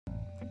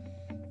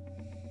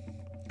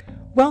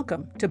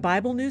Welcome to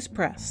Bible News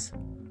Press.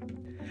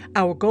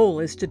 Our goal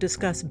is to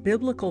discuss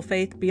biblical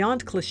faith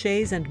beyond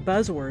cliches and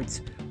buzzwords,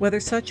 whether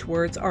such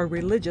words are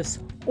religious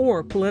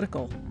or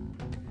political.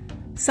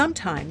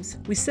 Sometimes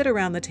we sit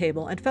around the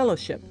table and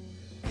fellowship.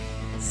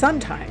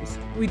 Sometimes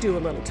we do a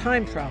little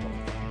time travel.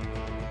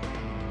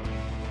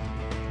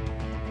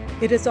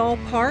 It is all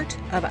part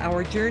of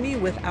our journey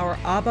with our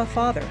Abba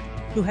Father,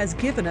 who has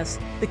given us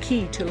the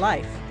key to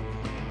life.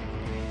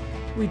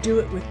 We do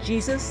it with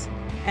Jesus,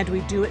 and we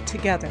do it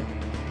together.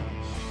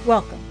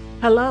 Welcome.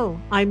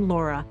 Hello, I'm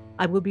Laura.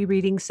 I will be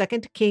reading 2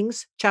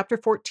 Kings chapter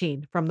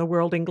 14 from the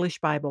World English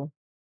Bible.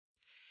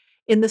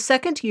 In the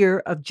second year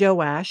of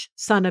Joash,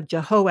 son of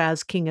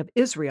Jehoaz, king of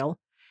Israel,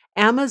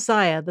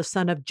 Amaziah, the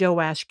son of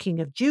Joash, king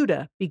of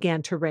Judah,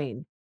 began to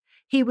reign.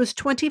 He was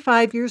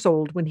 25 years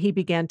old when he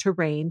began to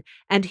reign,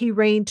 and he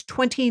reigned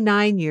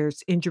 29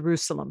 years in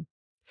Jerusalem.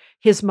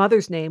 His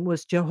mother's name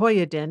was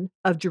Jehoiadin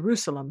of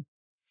Jerusalem.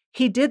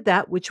 He did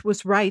that which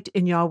was right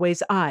in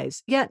Yahweh's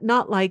eyes, yet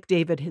not like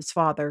David his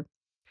father.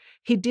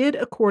 He did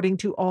according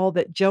to all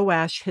that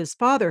Joash his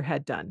father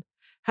had done.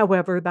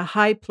 However, the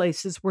high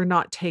places were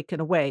not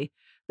taken away.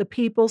 The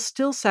people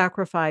still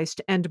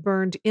sacrificed and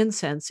burned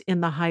incense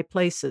in the high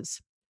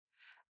places.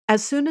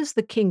 As soon as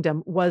the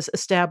kingdom was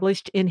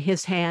established in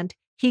his hand,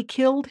 he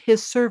killed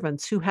his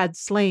servants who had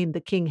slain the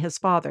king his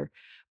father.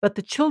 But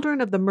the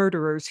children of the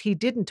murderers he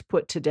didn't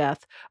put to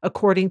death,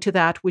 according to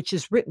that which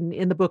is written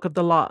in the book of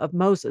the law of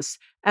Moses,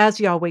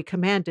 as Yahweh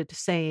commanded,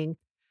 saying,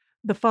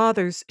 "The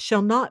fathers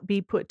shall not be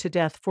put to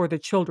death for the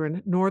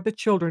children, nor the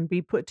children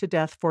be put to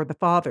death for the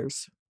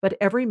fathers, but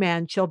every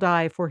man shall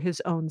die for his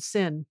own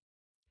sin."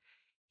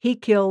 He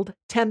killed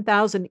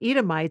 10,000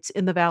 Edomites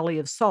in the Valley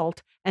of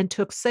Salt and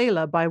took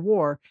Selah by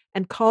war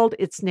and called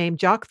its name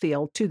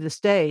Joktheel to this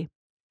day.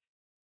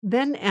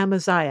 Then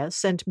Amaziah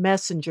sent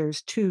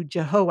messengers to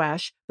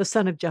Jehoash, the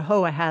son of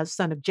Jehoahaz,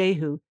 son of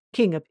Jehu,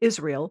 king of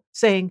Israel,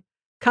 saying,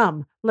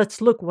 "Come, let's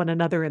look one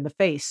another in the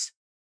face."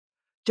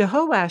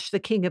 Jehoash, the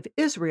king of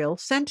Israel,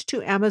 sent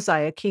to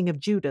Amaziah, king of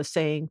Judah,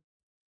 saying,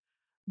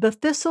 "The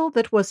thistle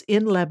that was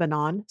in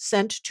Lebanon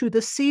sent to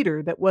the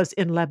cedar that was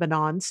in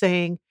Lebanon,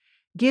 saying,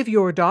 'Give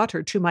your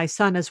daughter to my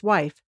son as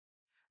wife.'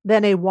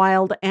 Then a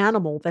wild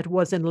animal that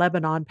was in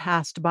Lebanon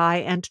passed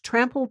by and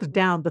trampled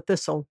down the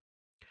thistle.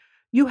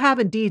 You have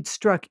indeed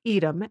struck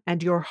Edom,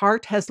 and your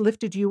heart has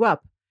lifted you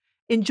up.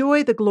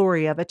 Enjoy the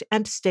glory of it,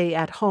 and stay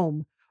at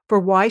home. For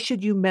why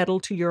should you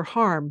meddle to your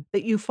harm,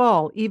 that you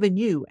fall, even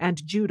you,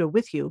 and Judah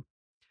with you?"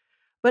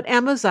 But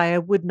Amaziah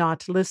would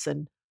not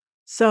listen.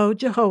 So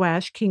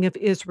Jehoash, king of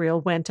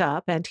Israel, went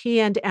up, and he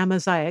and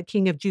Amaziah,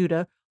 king of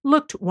Judah,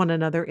 looked one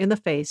another in the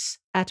face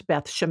at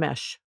Beth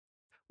Shemesh,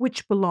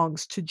 which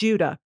belongs to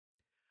Judah.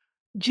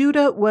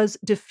 Judah was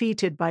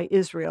defeated by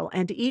Israel,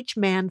 and each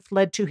man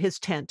fled to his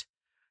tent.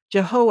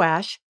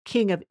 Jehoash,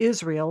 king of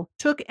Israel,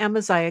 took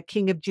Amaziah,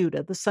 king of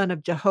Judah, the son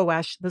of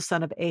Jehoash, the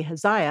son of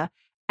Ahaziah,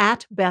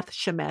 at Beth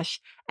Shemesh,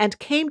 and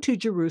came to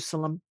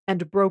Jerusalem,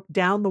 and broke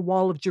down the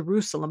wall of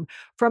Jerusalem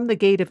from the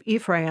gate of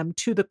Ephraim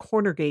to the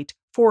corner gate,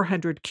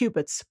 400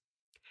 cubits.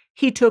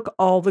 He took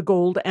all the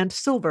gold and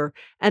silver,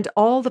 and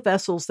all the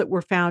vessels that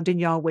were found in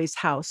Yahweh's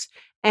house,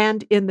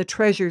 and in the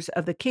treasures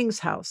of the king's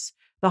house,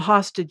 the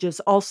hostages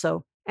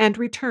also, and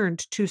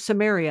returned to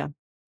Samaria.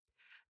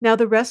 Now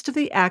the rest of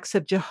the acts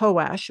of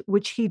Jehoash,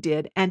 which he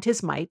did, and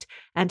his might,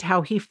 and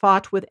how he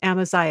fought with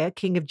Amaziah,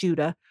 king of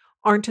Judah,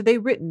 aren't they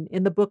written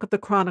in the book of the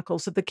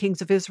Chronicles of the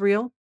kings of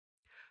Israel?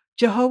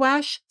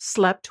 Jehoash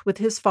slept with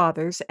his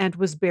fathers and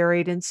was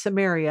buried in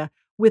Samaria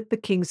with the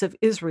kings of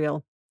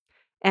Israel,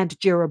 and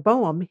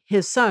Jeroboam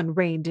his son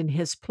reigned in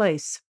his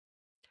place.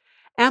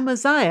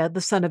 Amaziah, the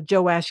son of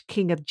Joash,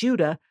 king of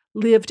Judah,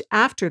 lived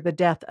after the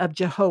death of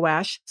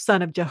Jehoash,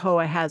 son of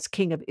Jehoahaz,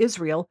 king of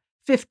Israel,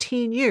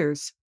 15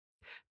 years.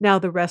 Now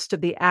the rest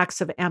of the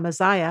acts of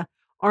Amaziah,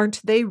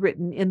 aren't they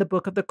written in the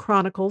book of the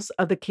Chronicles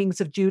of the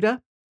kings of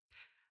Judah?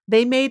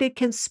 They made a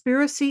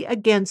conspiracy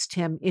against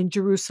him in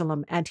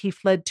Jerusalem, and he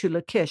fled to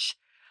Lachish.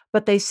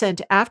 But they sent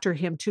after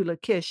him to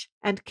Lachish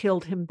and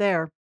killed him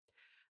there.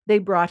 They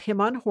brought him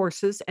on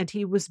horses, and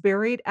he was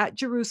buried at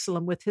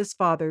Jerusalem with his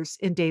fathers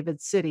in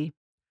David's city.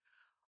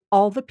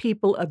 All the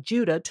people of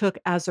Judah took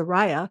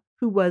Azariah,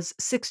 who was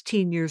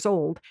 16 years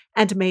old,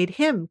 and made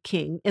him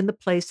king in the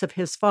place of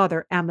his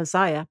father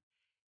Amaziah.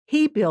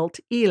 He built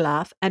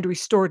Elath and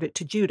restored it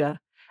to Judah.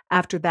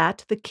 After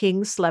that, the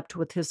king slept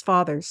with his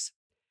fathers.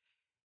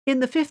 In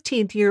the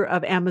 15th year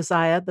of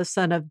Amaziah, the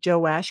son of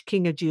Joash,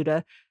 king of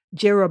Judah,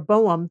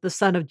 Jeroboam, the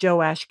son of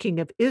Joash, king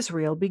of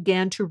Israel,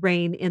 began to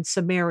reign in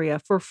Samaria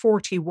for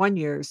 41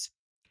 years.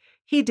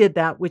 He did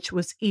that which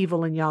was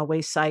evil in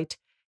Yahweh's sight.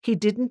 He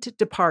didn't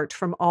depart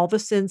from all the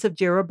sins of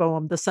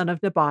Jeroboam, the son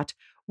of Nebat,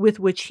 with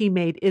which he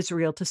made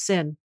Israel to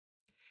sin.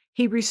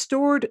 He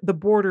restored the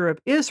border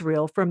of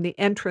Israel from the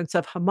entrance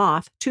of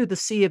Hamath to the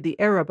sea of the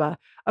Arabah,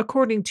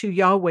 according to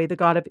Yahweh, the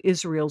God of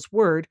Israel's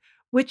word,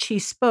 which he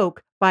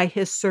spoke by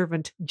his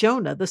servant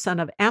Jonah, the son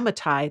of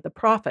Amittai, the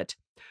prophet,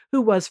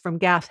 who was from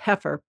Gath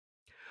Hepher.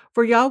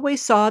 For Yahweh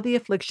saw the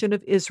affliction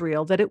of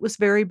Israel, that it was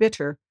very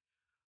bitter.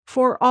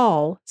 for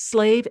all,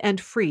 slave and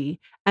free,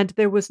 and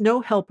there was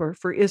no helper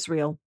for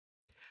Israel.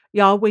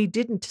 Yahweh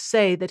didn't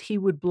say that he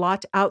would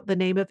blot out the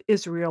name of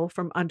Israel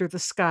from under the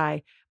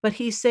sky, but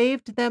he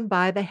saved them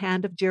by the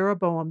hand of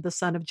Jeroboam the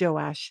son of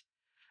Joash.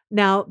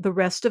 Now, the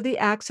rest of the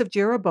acts of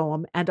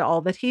Jeroboam and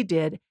all that he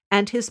did,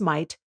 and his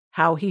might,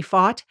 how he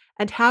fought,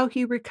 and how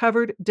he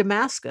recovered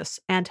Damascus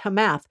and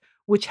Hamath,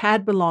 which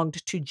had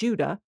belonged to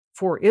Judah,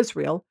 for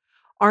Israel,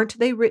 aren't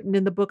they written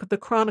in the book of the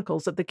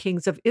Chronicles of the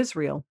kings of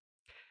Israel?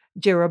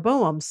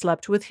 Jeroboam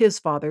slept with his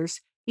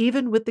fathers,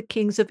 even with the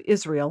kings of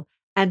Israel,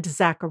 and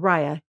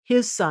Zechariah,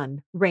 his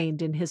son,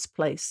 reigned in his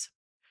place.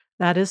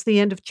 That is the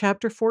end of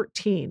chapter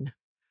 14.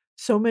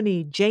 So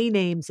many J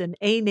names and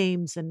A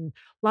names and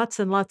lots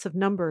of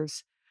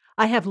numbers.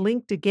 I have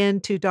linked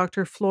again to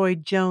Dr.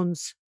 Floyd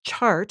Jones'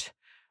 chart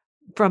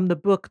from the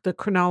book, The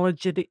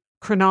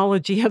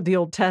Chronology of the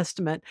Old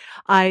Testament.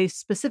 I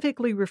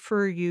specifically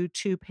refer you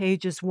to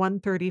pages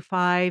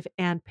 135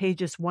 and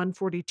pages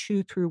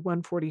 142 through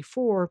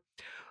 144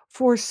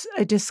 for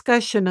a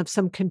discussion of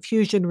some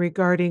confusion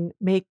regarding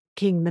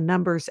making the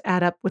numbers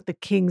add up with the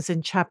kings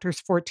in chapters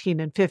 14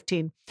 and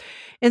 15.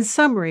 In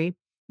summary,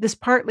 this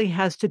partly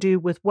has to do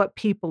with what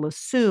people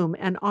assume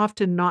and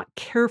often not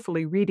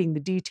carefully reading the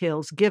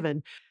details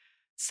given.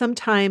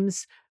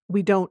 Sometimes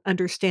we don't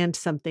understand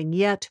something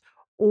yet,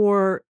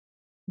 or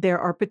there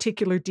are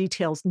particular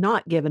details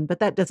not given, but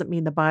that doesn't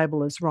mean the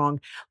Bible is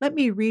wrong. Let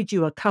me read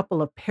you a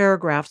couple of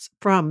paragraphs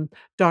from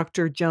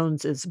Dr.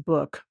 Jones's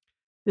book.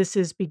 This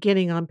is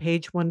beginning on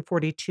page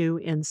 142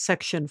 in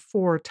section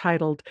 4,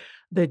 titled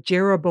The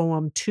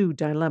Jeroboam II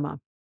Dilemma.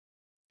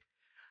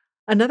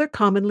 Another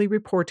commonly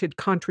reported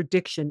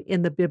contradiction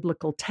in the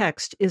biblical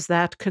text is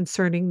that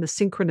concerning the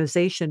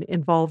synchronization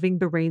involving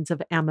the reigns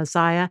of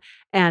Amaziah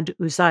and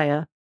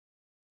Uzziah,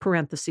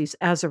 parentheses,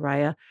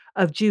 Azariah,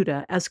 of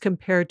Judah as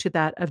compared to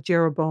that of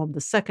Jeroboam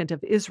II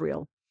of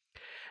Israel.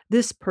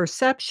 This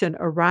perception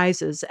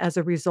arises as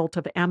a result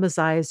of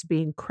Amaziah's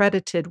being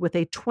credited with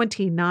a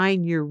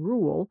 29-year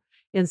rule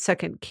in 2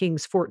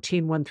 Kings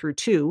 14, 1 through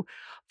 2,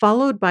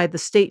 followed by the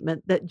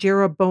statement that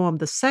Jeroboam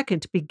II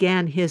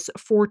began his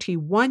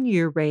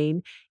 41-year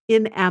reign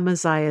in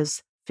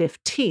Amaziah's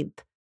 15th,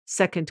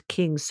 2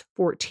 Kings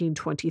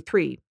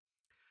 14:23.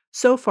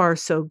 So far,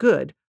 so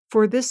good,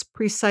 for this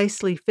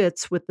precisely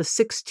fits with the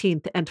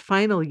 16th and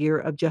final year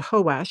of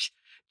Jehoash,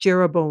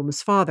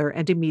 Jeroboam's father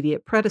and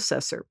immediate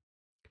predecessor.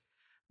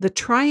 The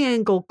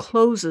triangle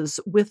closes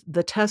with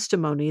the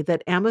testimony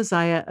that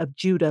Amaziah of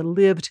Judah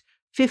lived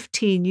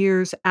 15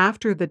 years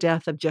after the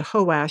death of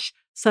Jehoash,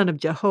 son of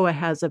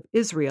Jehoahaz of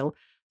Israel,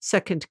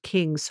 2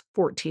 Kings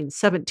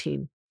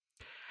 14:17.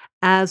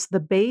 As the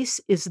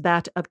base is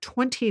that of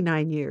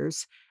 29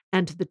 years,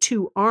 and the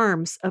two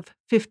arms of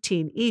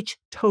 15 each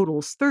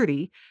totals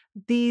 30,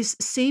 these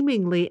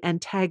seemingly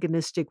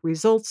antagonistic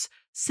results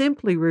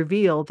simply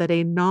reveal that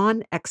a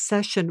non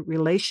accession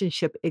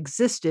relationship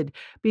existed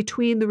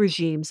between the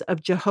regimes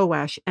of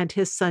Jehoash and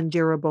his son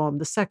Jeroboam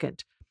II.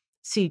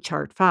 See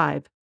Chart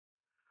 5.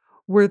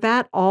 Were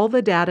that all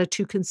the data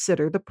to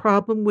consider, the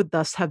problem would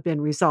thus have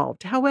been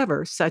resolved.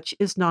 However, such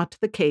is not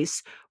the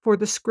case, for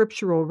the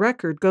scriptural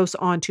record goes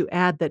on to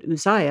add that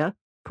Uzziah,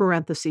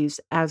 parentheses,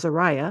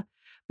 Azariah,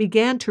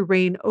 began to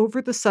reign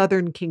over the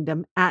southern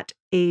kingdom at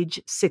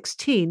age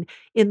 16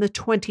 in the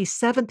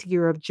 27th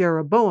year of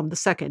Jeroboam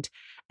II,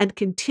 and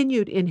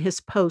continued in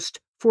his post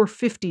for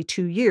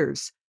 52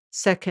 years,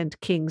 2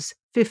 Kings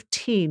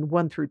 15,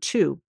 1 through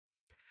 2.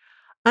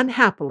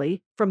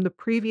 Unhappily, from the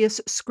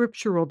previous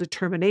scriptural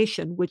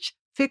determination, which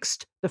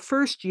fixed the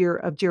first year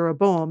of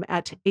Jeroboam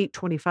at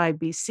 825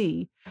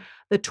 BC,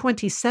 the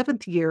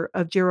 27th year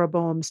of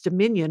Jeroboam's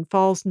dominion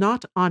falls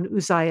not on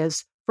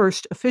Uzziah's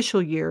first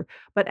official year,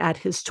 but at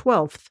his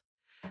 12th.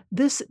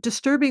 This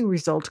disturbing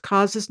result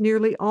causes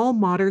nearly all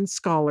modern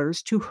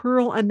scholars to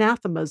hurl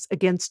anathemas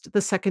against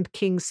the 2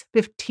 Kings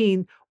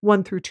 15,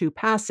 1 through 2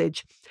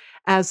 passage,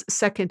 as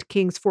 2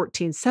 Kings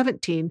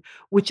 14:17,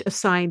 which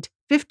assigned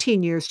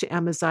 15 years to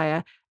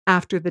Amaziah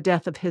after the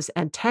death of his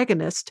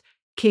antagonist,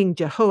 King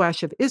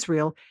Jehoash of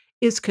Israel,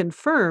 is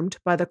confirmed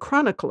by the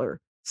chronicler,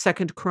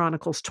 2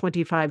 Chronicles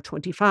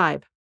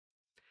 25:25.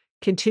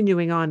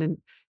 Continuing on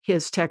in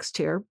his text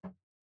here,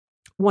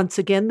 once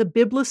again, the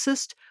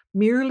biblicist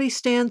merely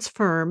stands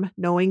firm,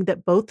 knowing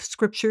that both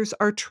scriptures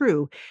are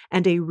true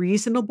and a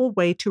reasonable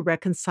way to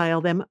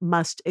reconcile them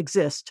must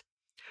exist.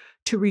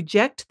 To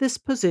reject this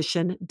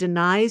position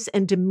denies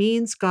and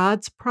demeans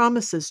God's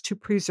promises to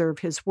preserve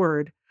his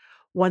word.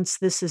 Once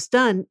this is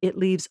done, it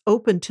leaves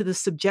open to the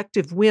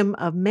subjective whim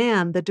of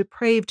man the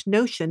depraved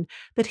notion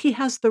that he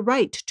has the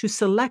right to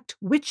select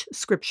which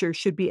scripture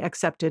should be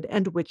accepted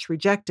and which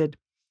rejected.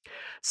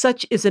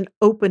 Such is an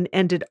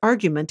open-ended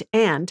argument,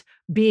 and,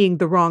 being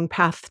the wrong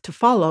path to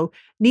follow,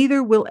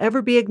 neither will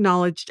ever be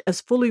acknowledged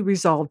as fully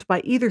resolved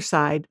by either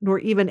side, nor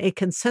even a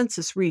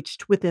consensus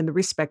reached within the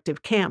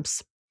respective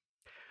camps.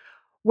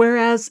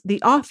 Whereas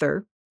the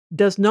author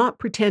does not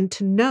pretend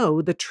to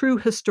know the true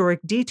historic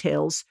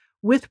details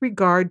with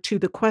regard to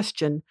the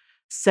question,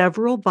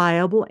 Several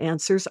viable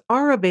answers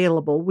are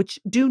available which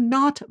do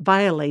not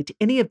violate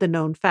any of the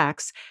known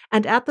facts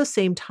and at the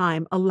same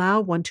time allow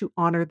one to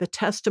honor the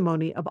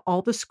testimony of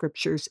all the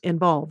scriptures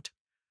involved.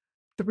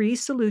 Three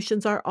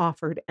solutions are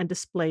offered and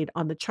displayed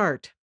on the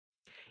chart.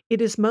 It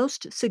is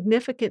most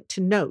significant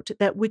to note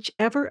that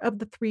whichever of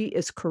the three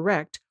is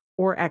correct,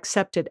 or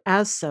accepted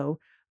as so,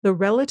 the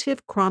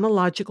relative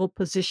chronological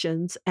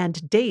positions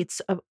and dates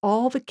of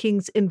all the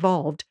kings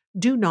involved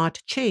do not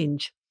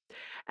change,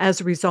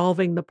 as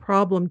resolving the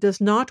problem does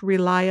not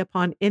rely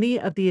upon any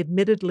of the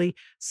admittedly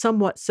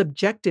somewhat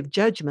subjective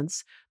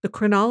judgments. The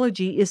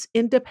chronology is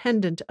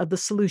independent of the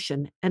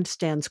solution and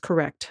stands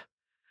correct.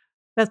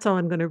 That's all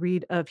I'm going to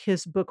read of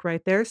his book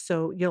right there.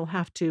 So you'll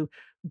have to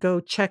go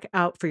check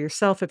out for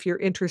yourself if you're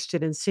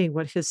interested in seeing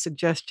what his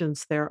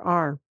suggestions there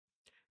are.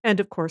 And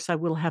of course, I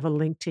will have a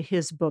link to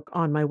his book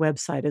on my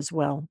website as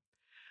well.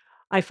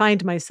 I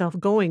find myself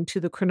going to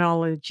the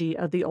chronology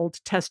of the Old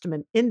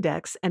Testament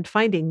index and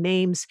finding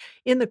names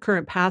in the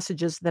current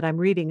passages that I'm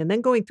reading, and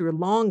then going through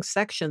long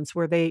sections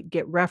where they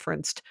get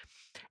referenced.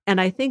 And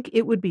I think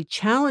it would be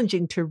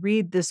challenging to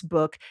read this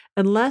book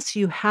unless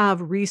you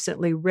have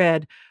recently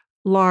read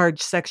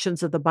large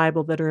sections of the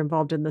Bible that are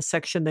involved in the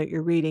section that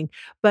you're reading,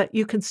 but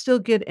you can still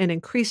get an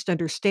increased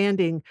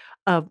understanding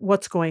of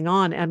what's going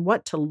on and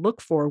what to look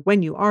for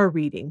when you are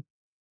reading.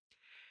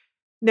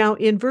 Now,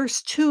 in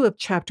verse 2 of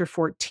chapter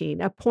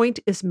 14, a point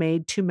is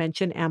made to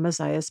mention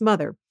Amaziah's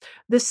mother.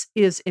 This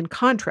is in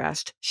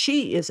contrast,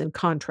 she is in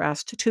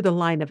contrast to the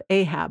line of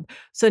Ahab.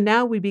 So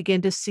now we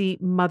begin to see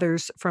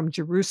mothers from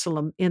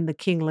Jerusalem in the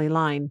kingly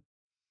line.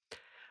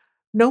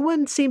 No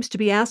one seems to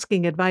be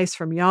asking advice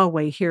from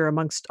Yahweh here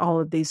amongst all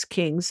of these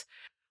kings.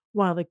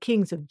 While the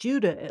kings of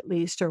Judah, at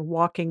least, are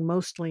walking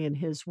mostly in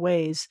his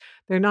ways,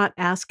 they're not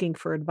asking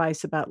for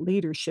advice about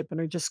leadership and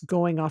are just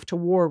going off to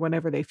war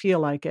whenever they feel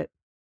like it.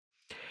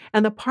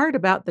 And the part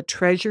about the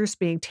treasures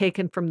being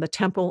taken from the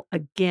temple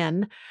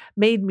again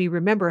made me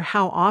remember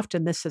how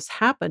often this has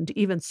happened,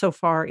 even so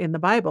far in the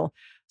Bible.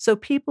 So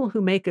people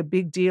who make a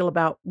big deal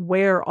about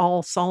where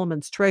all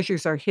Solomon's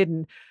treasures are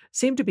hidden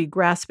seem to be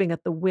grasping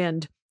at the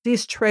wind.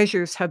 These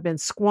treasures have been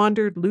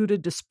squandered,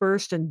 looted,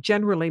 dispersed, and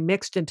generally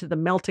mixed into the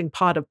melting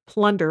pot of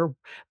plunder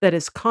that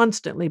is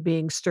constantly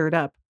being stirred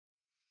up.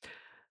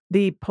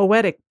 The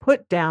poetic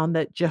put down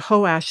that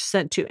Jehoash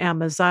sent to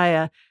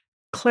Amaziah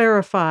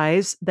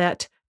clarifies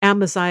that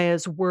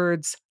Amaziah's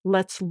words,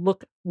 "Let's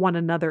look one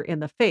another in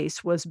the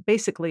face," was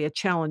basically a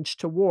challenge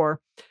to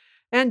war.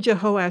 And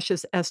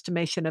Jehoash's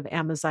estimation of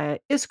Amaziah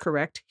is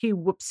correct. He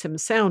whoops him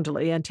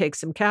soundly and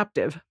takes him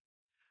captive.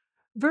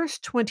 Verse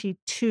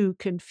 22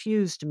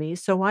 confused me,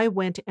 so I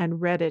went and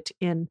read it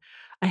in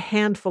a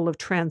handful of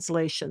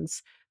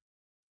translations.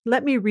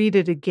 Let me read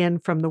it again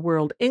from the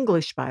World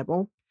English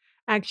Bible.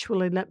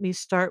 Actually, let me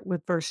start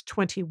with verse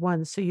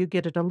 21 so you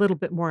get it a little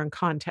bit more in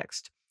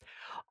context.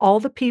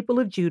 All the people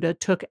of Judah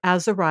took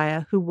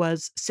Azariah, who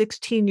was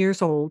 16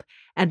 years old,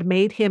 and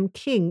made him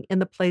king in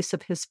the place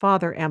of his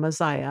father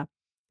Amaziah.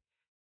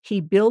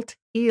 He built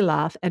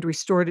Elath and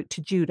restored it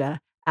to Judah.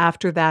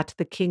 After that,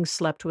 the king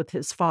slept with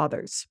his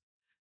fathers.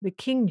 The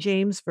King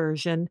James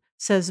Version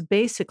says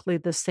basically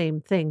the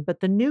same thing, but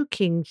the New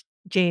King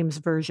James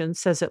Version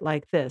says it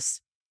like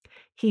this: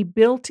 He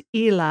built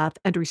Elath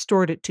and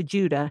restored it to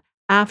Judah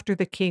after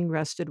the king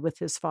rested with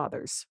his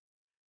fathers.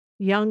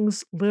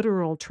 Young's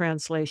literal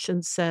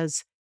translation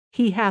says,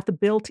 He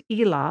hath built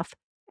Elath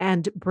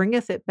and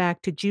bringeth it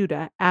back to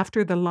Judah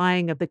after the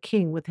lying of the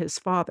king with his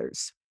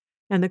fathers.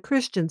 And the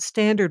Christian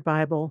Standard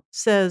Bible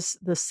says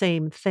the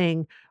same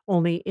thing,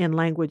 only in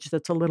language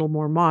that's a little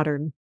more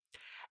modern.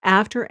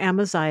 After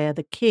Amaziah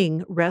the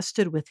king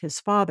rested with his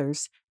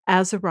fathers,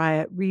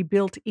 Azariah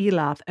rebuilt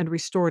Elath and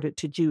restored it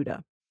to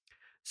Judah.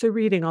 So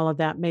reading all of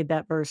that made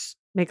that verse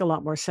make a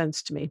lot more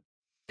sense to me.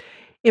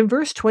 In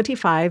verse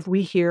 25,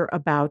 we hear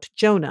about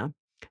Jonah.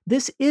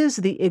 This is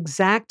the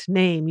exact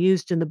name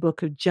used in the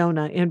book of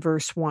Jonah in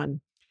verse 1.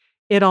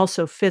 It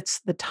also fits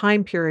the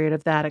time period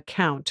of that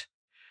account.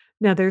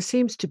 Now, there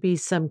seems to be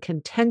some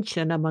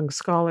contention among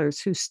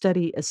scholars who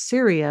study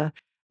Assyria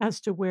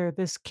as to where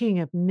this king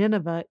of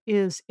Nineveh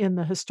is in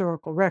the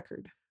historical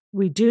record.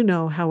 We do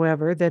know,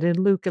 however, that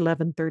in Luke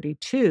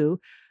 11:32,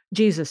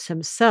 Jesus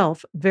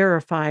himself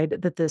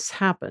verified that this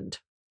happened.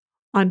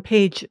 On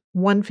page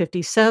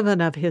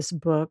 157 of his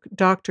book,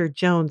 Dr.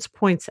 Jones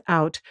points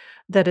out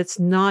that it's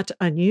not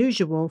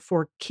unusual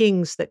for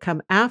kings that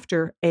come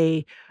after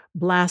a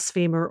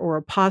blasphemer or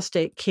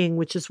apostate king,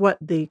 which is what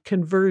the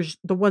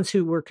ones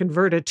who were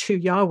converted to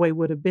Yahweh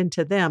would have been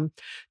to them,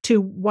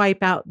 to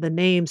wipe out the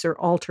names or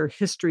alter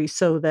history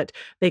so that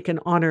they can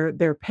honor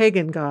their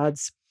pagan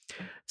gods.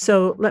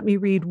 So let me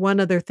read one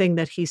other thing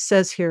that he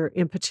says here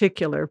in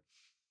particular.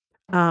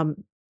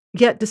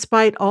 Yet,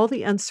 despite all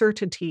the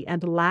uncertainty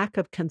and lack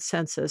of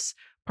consensus,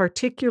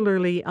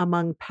 particularly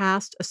among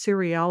past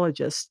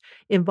Assyriologists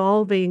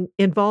involved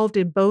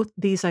in both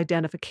these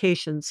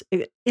identifications,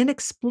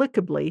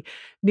 inexplicably,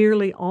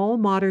 nearly all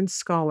modern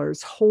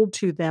scholars hold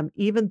to them,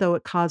 even though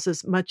it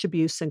causes much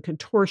abuse and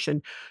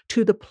contortion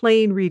to the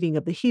plain reading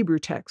of the Hebrew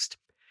text.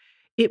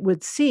 It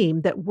would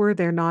seem that were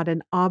there not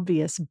an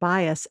obvious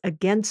bias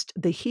against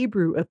the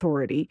Hebrew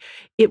authority,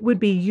 it would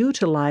be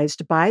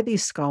utilized by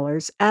these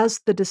scholars as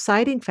the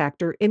deciding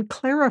factor in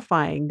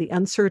clarifying the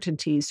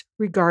uncertainties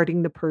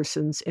regarding the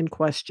persons in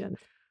question.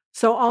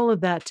 So, all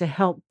of that to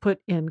help put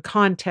in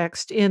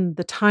context in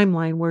the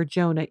timeline where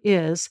Jonah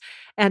is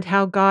and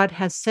how God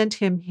has sent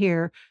him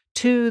here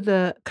to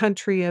the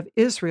country of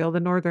Israel, the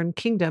northern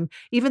kingdom,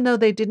 even though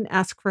they didn't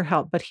ask for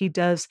help, but he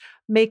does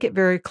make it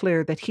very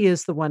clear that he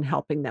is the one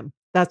helping them.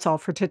 That's all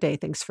for today.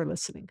 Thanks for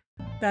listening.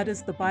 That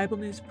is the Bible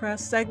News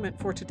Press segment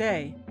for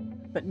today,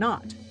 but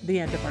not the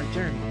end of our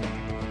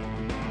journey.